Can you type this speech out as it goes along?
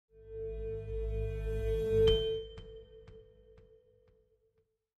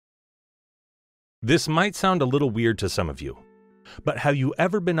This might sound a little weird to some of you, but have you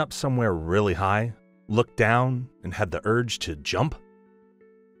ever been up somewhere really high, looked down, and had the urge to jump?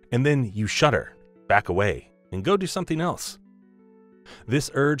 And then you shudder, back away, and go do something else. This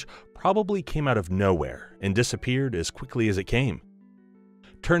urge probably came out of nowhere and disappeared as quickly as it came.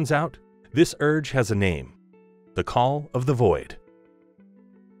 Turns out, this urge has a name: the call of the void.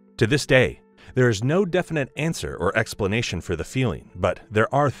 To this day, there is no definite answer or explanation for the feeling, but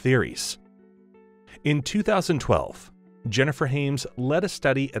there are theories. In 2012, Jennifer Hames led a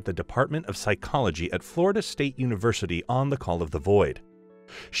study at the Department of Psychology at Florida State University on the call of the void.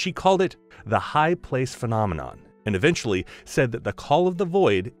 She called it the high place phenomenon, and eventually said that the call of the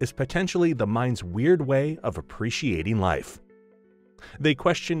void is potentially the mind's weird way of appreciating life. They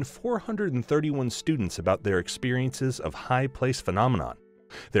questioned 431 students about their experiences of high place phenomenon,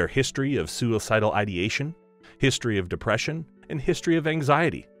 their history of suicidal ideation, history of depression, and history of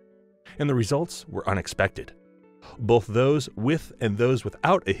anxiety. And the results were unexpected. Both those with and those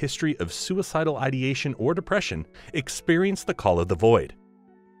without a history of suicidal ideation or depression experienced the call of the void.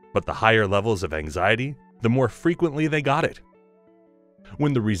 But the higher levels of anxiety, the more frequently they got it.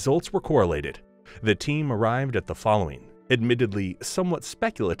 When the results were correlated, the team arrived at the following, admittedly somewhat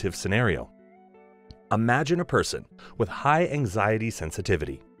speculative scenario. Imagine a person with high anxiety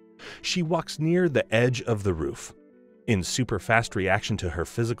sensitivity. She walks near the edge of the roof. In super fast reaction to her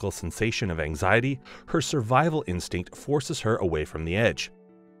physical sensation of anxiety, her survival instinct forces her away from the edge.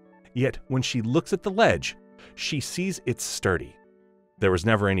 Yet when she looks at the ledge, she sees it's sturdy. There was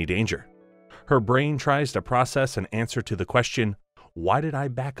never any danger. Her brain tries to process an answer to the question, why did I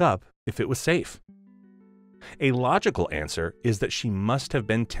back up if it was safe? A logical answer is that she must have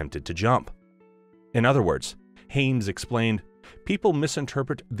been tempted to jump. In other words, Hames explained, people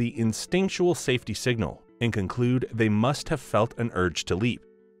misinterpret the instinctual safety signal and conclude they must have felt an urge to leap.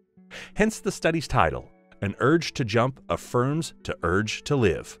 Hence the study's title, An Urge to Jump Affirms to Urge to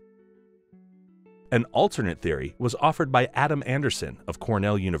Live. An alternate theory was offered by Adam Anderson of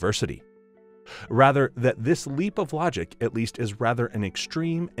Cornell University. Rather, that this leap of logic at least is rather an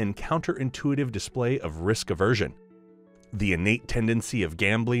extreme and counterintuitive display of risk aversion. The innate tendency of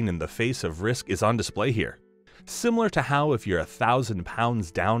gambling in the face of risk is on display here. Similar to how if you're 1,000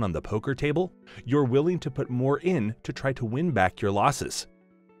 pounds down on the poker table, you're willing to put more in to try to win back your losses.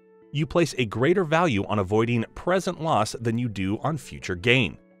 You place a greater value on avoiding present loss than you do on future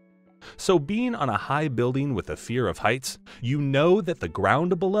gain. So being on a high building with a fear of heights, you know that the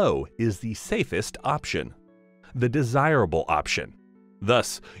ground below is the safest option, the desirable option.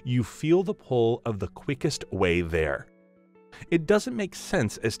 Thus, you feel the pull of the quickest way there. It doesn't make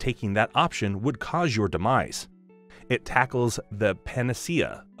sense as taking that option would cause your demise. It tackles the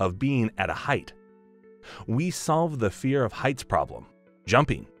panacea of being at a height. We solve the fear of heights problem,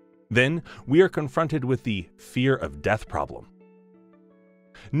 jumping. Then we are confronted with the fear of death problem.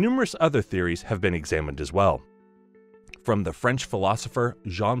 Numerous other theories have been examined as well. From the French philosopher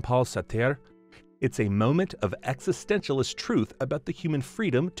Jean-Paul Sartre, it's a moment of existentialist truth about the human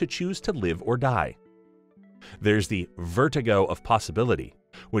freedom to choose to live or die. There's the vertigo of possibility,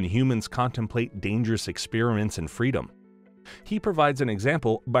 when humans contemplate dangerous experiments in freedom. He provides an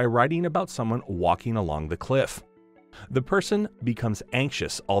example by writing about someone walking along the cliff. The person becomes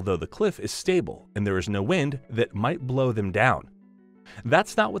anxious although the cliff is stable and there is no wind that might blow them down.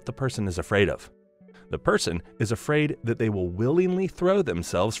 That's not what the person is afraid of. The person is afraid that they will willingly throw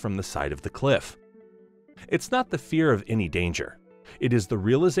themselves from the side of the cliff. It's not the fear of any danger. It is the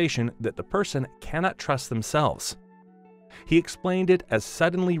realization that the person cannot trust themselves. He explained it as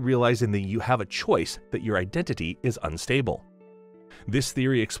suddenly realizing that you have a choice, that your identity is unstable. This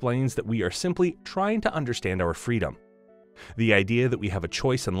theory explains that we are simply trying to understand our freedom. The idea that we have a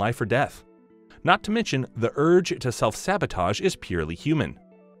choice in life or death. Not to mention, the urge to self-sabotage is purely human.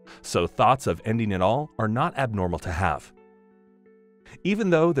 So thoughts of ending it all are not abnormal to have. Even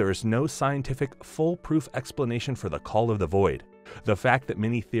though there is no scientific, foolproof explanation for the call of the void, the fact that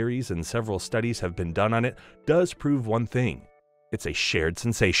many theories and several studies have been done on it does prove one thing: it's a shared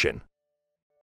sensation.